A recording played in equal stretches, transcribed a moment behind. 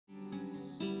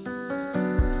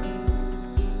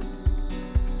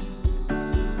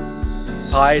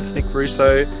Hi, it's Nick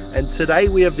Russo, and today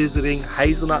we are visiting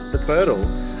Hazelnut the Turtle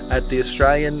at the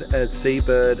Australian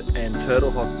Seabird and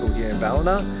Turtle Hospital here in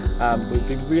Ballina. We've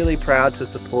been really proud to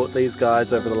support these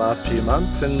guys over the last few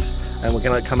months, and we're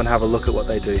going to come and have a look at what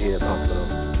they do here at the hospital.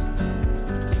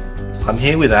 I'm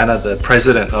here with Anna, the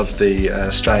president of the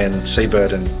Australian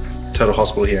Seabird and Turtle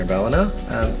Hospital here in Ballina.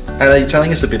 Anna, you're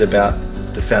telling us a bit about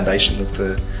the foundation of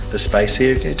the space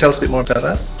here. Can you tell us a bit more about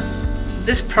that?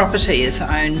 This property is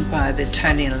owned by the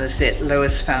Tony and Lizette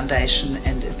Lewis Foundation,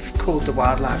 and it's called the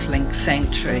Wildlife Link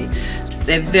Sanctuary.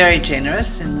 They're very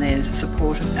generous in their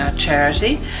support of our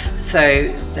charity,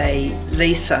 so they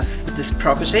lease us this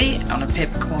property on a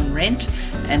peppercorn rent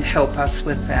and help us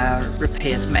with our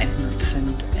repairs, maintenance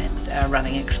and our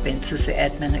running expenses, the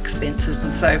admin expenses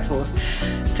and so forth.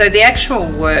 So the actual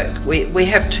work, we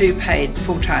have two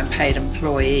full-time paid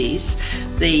employees.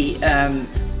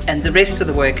 And the rest of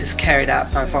the work is carried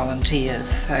out by volunteers,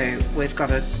 so we've got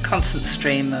a constant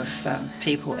stream of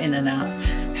people in and out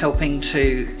helping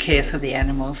to care for the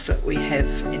animals that we have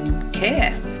in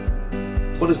care.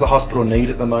 What does the hospital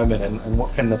need at the moment, and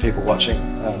what can the people watching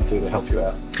do to help you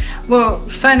out? Well,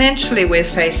 financially we're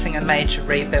facing a major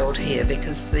rebuild here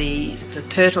because the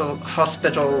turtle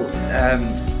hospital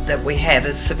that we have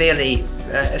is severely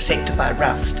affected by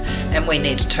rust, and we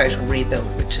need a total rebuild,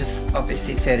 which is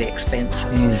obviously fairly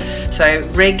expensive. So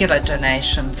regular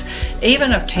donations,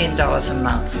 even of $10 a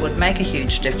month, would make a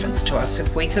huge difference to us.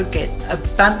 If we could get a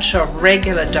bunch of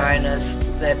regular donors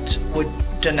that would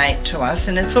donate to us,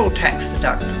 and it's all tax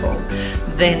deductible,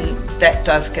 then that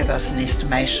does give us an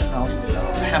estimation of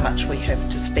how much we have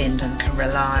to spend and can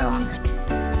rely on.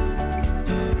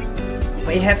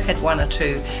 We have had one or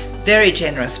two very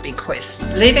generous bequests.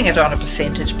 Leaving it on a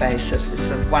percentage basis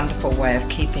is a wonderful way of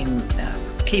keeping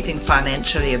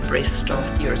financially abreast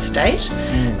of your estate.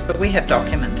 But we have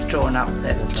documents drawn up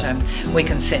that we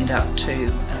can send out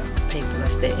to people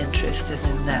if they're interested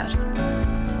in that.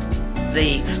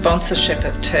 The sponsorship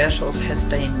of turtles has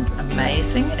been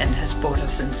amazing and has brought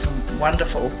us in some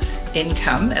wonderful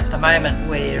income. At the moment,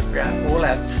 where all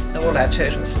our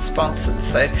turtles are sponsored,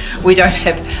 so we don't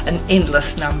have an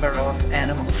endless number of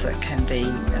animals that can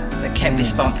be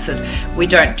sponsored. We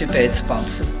don't do bird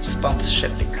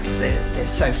sponsorship because they're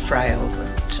so frail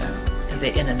that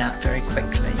they're in and out very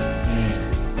quickly.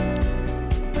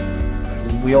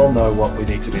 We all know what we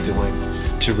need to be doing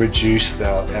to reduce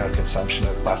our consumption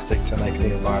of plastic to make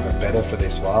the environment better for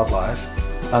this wildlife.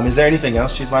 Is there anything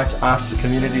else you'd like to ask the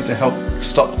community to help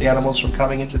stop the animals from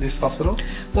coming into this hospital?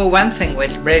 Well, one thing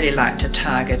we'd really like to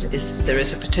target is there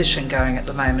is a petition going at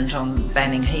the moment on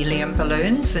banning helium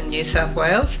balloons in New South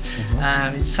Wales.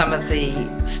 Some of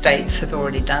the states have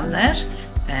already done that,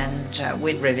 and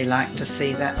we'd really like to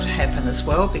see that happen as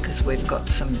well, because we've got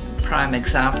some prime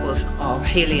examples of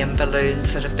helium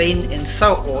balloons that have been in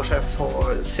salt water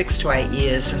for 6 to 8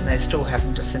 years and they still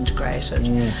haven't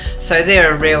disintegrated. So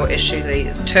they're a real issue.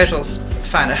 The turtles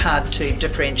find it hard to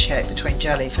differentiate between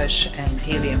jellyfish and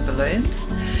helium balloons.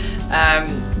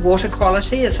 Water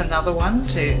quality is another one,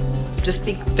 to just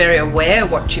be very aware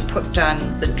what you put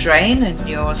down the drain in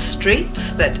your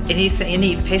streets, that any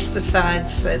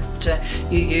pesticides that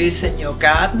you use in your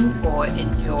garden or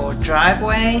in your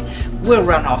driveway will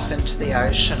run off into the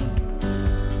ocean.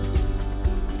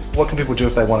 What can people do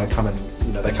if they want to come and,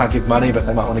 they can't give money but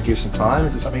they might want to give some time?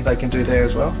 Is there something they can do there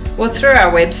as well? Well, through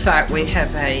our website we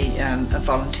have a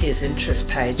volunteers interest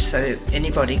page, so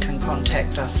anybody can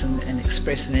contact us and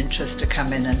express an interest to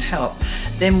come in and help.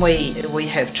 Then we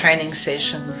have training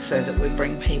sessions so that we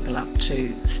bring people up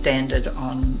to standard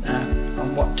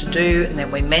on what to do, and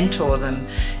then we mentor them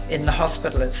in the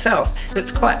hospital itself.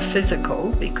 It's quite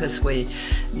physical because we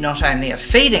not only are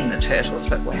feeding the turtles,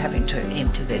 but we're having to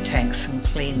empty their tanks and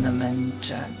clean them and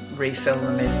refill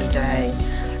them every day.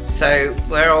 So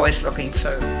we're always looking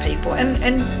for people, and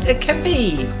it can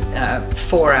be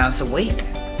 4 hours a week,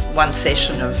 one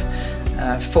session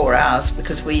of 4 hours,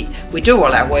 because we do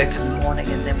all our work in the morning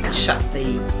and then we shut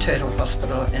the turtle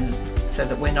hospital in so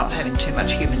that we're not having too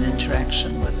much human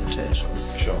interaction with the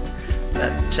turtles. Sure.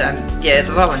 But yeah,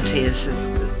 the volunteers,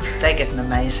 they get an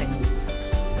amazing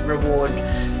reward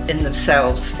in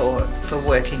themselves for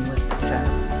working with these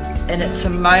animals. And it's a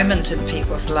moment in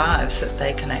people's lives that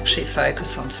they can actually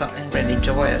focus on something really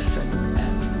joyous,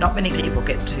 and not many people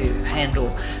get to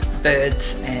handle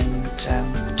birds and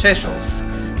turtles.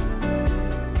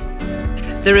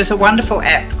 There is a wonderful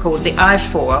app called the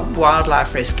I4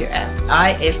 Wildlife Rescue app,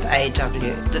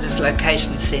 IFAW, that is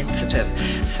location sensitive.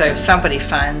 So if somebody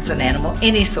finds an animal,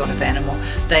 any sort of animal,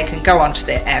 they can go onto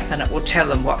their app and it will tell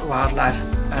them what wildlife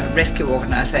rescue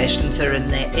organisations are in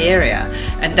their area.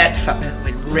 And that's something that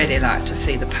we'd really like to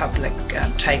see the public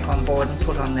take on board and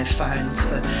put on their phones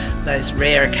for those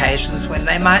rare occasions when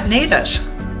they might need it.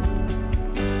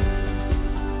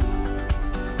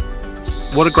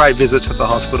 What a great visit to the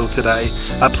hospital today.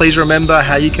 Please remember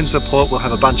how you can support. We'll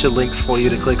have a bunch of links for you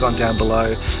to click on down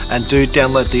below, and do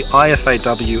download the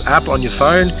IFAW app on your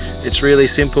phone. It's really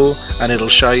simple and it'll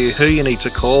show you who you need to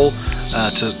call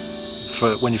for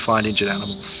when you find injured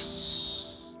animals.